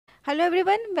Hello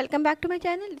everyone, welcome back to my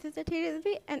channel. This is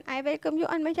Rizvi and I welcome you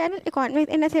on my channel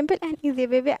Economics in a simple and easy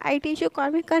way where I teach you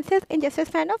economic concepts in just a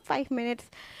span of 5 minutes.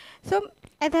 So,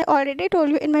 as I already told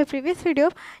you in my previous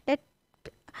video that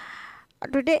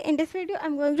today in this video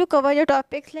I'm going to cover the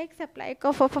topics like supply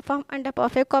curve of a firm under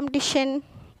perfect competition,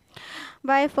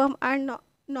 why a firm earn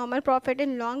normal profit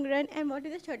in long run, and what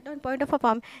is the shutdown point of a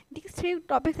firm. These three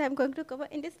topics I'm going to cover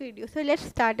in this video. So let's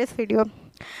start this video.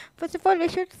 First of all, we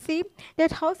should see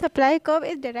that how supply curve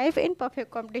is derived in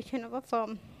perfect competition of a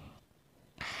firm.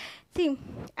 See,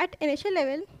 at initial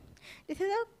level, this is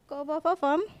a curve of a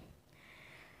firm.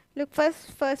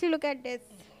 Firstly look at this.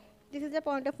 This is the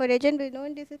point of origin. We know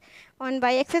this is on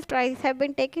y-axis prices have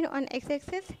been taken, on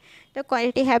x-axis the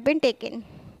quantity have been taken.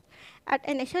 At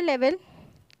initial level,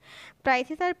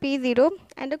 prices are P0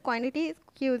 and the quantity is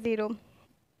Q0.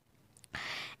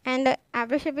 And the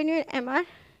average revenue in MR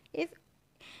is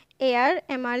AR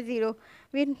MR0.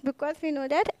 Because we know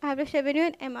that average revenue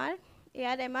in MR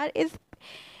AR MR is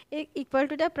equal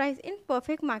to the price in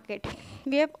perfect market.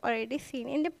 We have already seen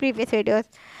in the previous videos.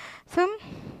 So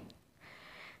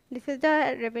this is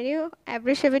the revenue,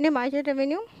 average revenue, marginal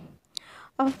revenue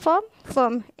of a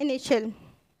firm initial.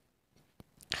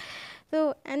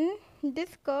 So, and this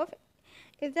curve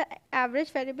is the average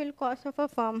variable cost of a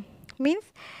firm, means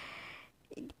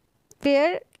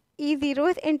where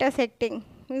E0 is intersecting,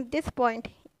 means this point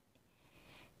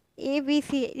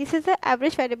ABC. This is the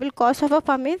average variable cost of a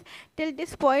firm. Is till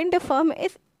this point the firm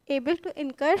is able to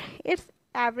incur its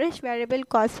average variable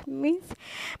cost, means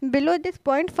below this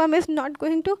point firm is not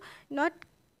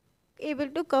able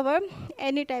to cover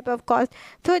any type of cost.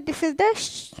 So this is the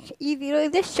E0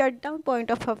 is the shutdown point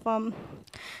of a firm,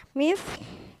 means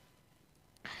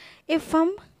if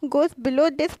firm goes below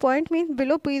this point, means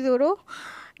below P0,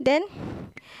 then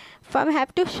firm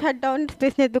have to shut down its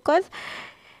business because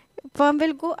firm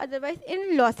will go otherwise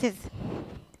in losses.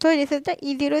 So this is the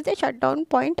E0 is the shutdown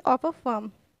point of a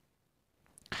firm.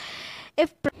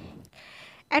 If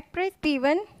at price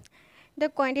P1 the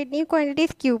quantity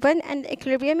is Q1 and the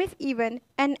equilibrium is E1,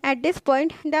 and at this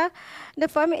point the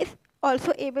firm is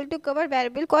also able to cover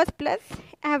variable cost plus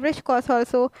average cost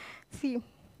also. See,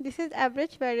 this is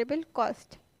average variable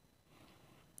cost.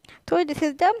 So this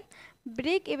is the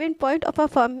break even point of a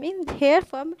firm, means here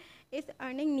firm is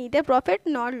earning neither profit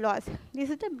nor loss. This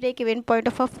is the break even point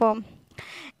of a firm.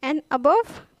 And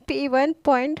above P1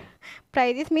 point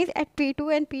prices, means at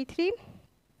P2 and P3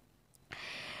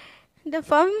 the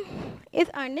firm is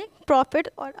earning profit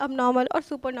or abnormal or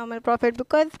supernormal profit,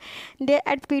 because they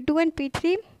at P2 and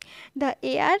P3 the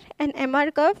AR and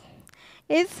MR curve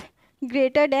is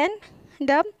greater than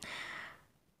the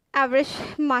average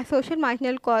social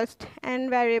marginal cost and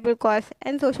variable cost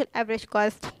and social average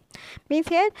cost, means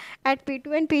here at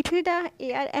P2 and P3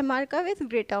 the AR MR curve is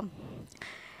greater.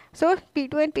 So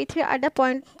P2 and P3 are the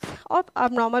points of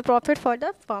abnormal profit for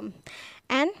the firm,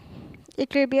 and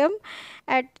equilibrium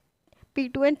at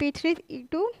P2 and P3 is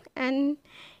E2 and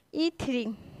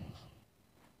E3.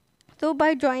 So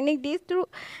by joining these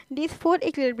four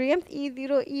equilibriums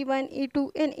E0, E1,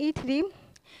 E2 and E3,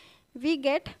 we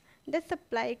get the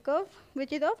supply curve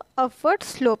which is of upward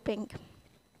sloping.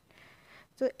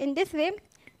 So in this way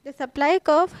the supply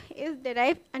curve is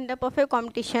derived under perfect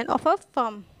competition of a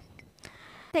firm.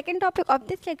 Second topic of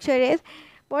this lecture is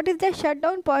what is the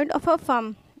shutdown point of a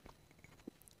firm.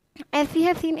 As we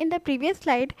have seen in the previous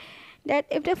slide, that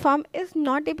if the firm is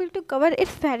not able to cover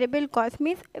its variable cost,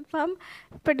 means if firm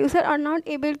producer are not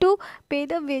able to pay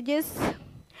the wages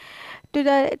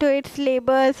to its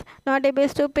laborers, not able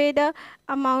to pay the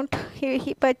amount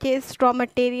he purchased raw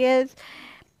materials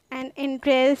and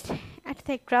interest,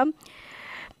 etc.,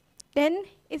 then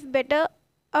it's better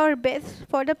or best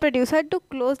for the producer to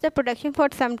close the production for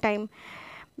some time,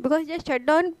 because the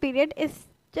shutdown period is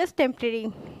just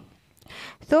temporary.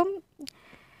 So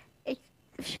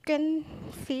if you can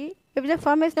see, if the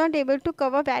firm is not able to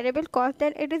cover variable cost,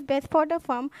 then it is best for the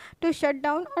firm to shut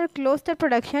down or close the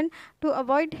production to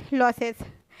avoid losses.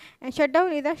 And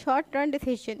shutdown is a short run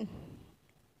decision,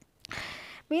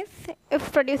 means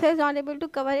if producer is not able to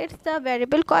cover its the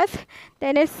variable cost,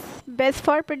 then it's best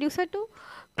for producer to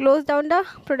close down the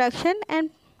production and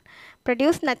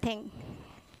produce nothing.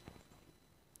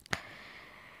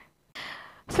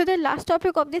 So the last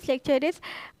topic of this lecture is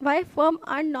why firm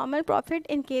earn normal profit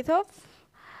in case of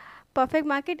perfect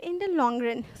market in the long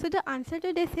run. So the answer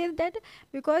to this is that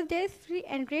because there is free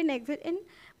entry and exit in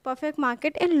perfect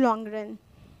market in long run,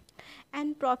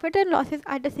 and profit and losses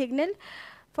are the signal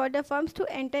for the firms to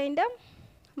enter in the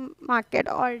market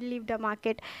or leave the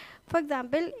market. For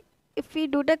example, if we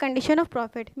do the condition of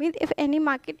profit, means if any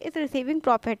market is receiving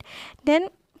profit, then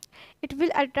it will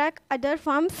attract other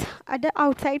firms, other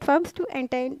outside firms to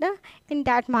enter in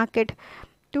that market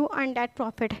to earn that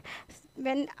profit.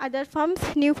 When other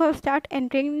firms, new firms start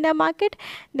entering in the market,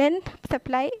 then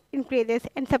supply increases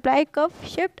and supply curve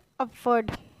shift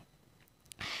upward.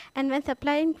 And when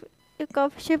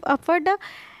curve shift upward,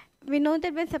 we know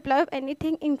that when supply of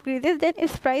anything increases, then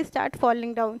its price start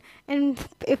falling down, and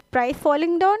if price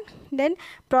falling down, then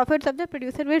profits of the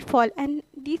producer will fall, and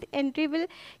this entry will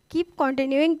keep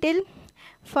continuing till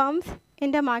firms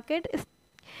in the market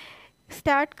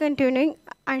start continuing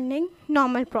earning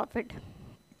normal profit.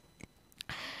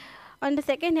 On the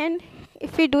second hand,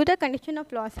 if we do the condition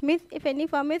of loss, means if any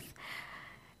firm is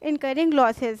incurring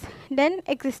losses, then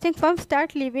existing firms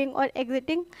start leaving or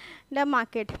exiting the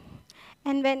market.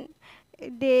 And when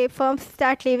the firms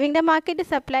start leaving the market, the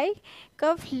supply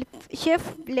curve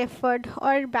shift leftward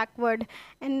or backward,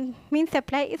 and means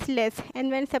supply is less.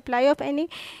 And when supply of any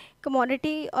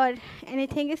commodity or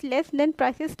anything is less, then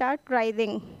prices start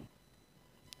rising.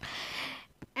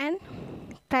 And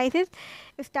prices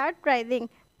start rising,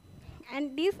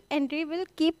 and this entry will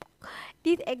keep,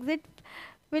 this exit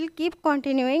will keep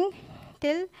continuing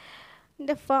till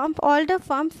all the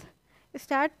firms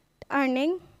start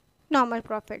earning normal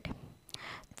profit.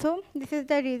 So this is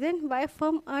the reason why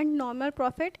firm earn normal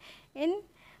profit in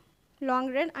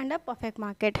long run under perfect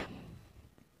market.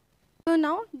 So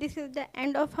now this is the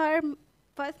end of our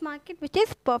first market, which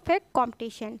is perfect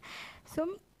competition.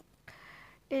 So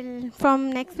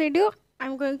from next video,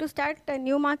 I'm going to start a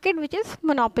new market, which is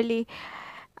monopoly.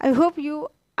 I hope you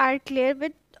are clear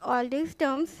with all these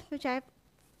terms which I've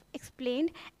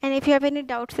explained, and if you have any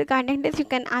doubts regarding this, you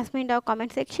can ask me in the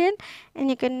comment section, and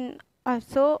you can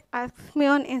also ask me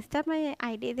on Insta. My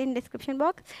ID is in description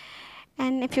box.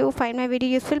 And if you find my video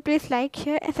useful, please like,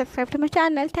 share and subscribe to my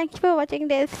channel. Thank you for watching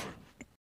this.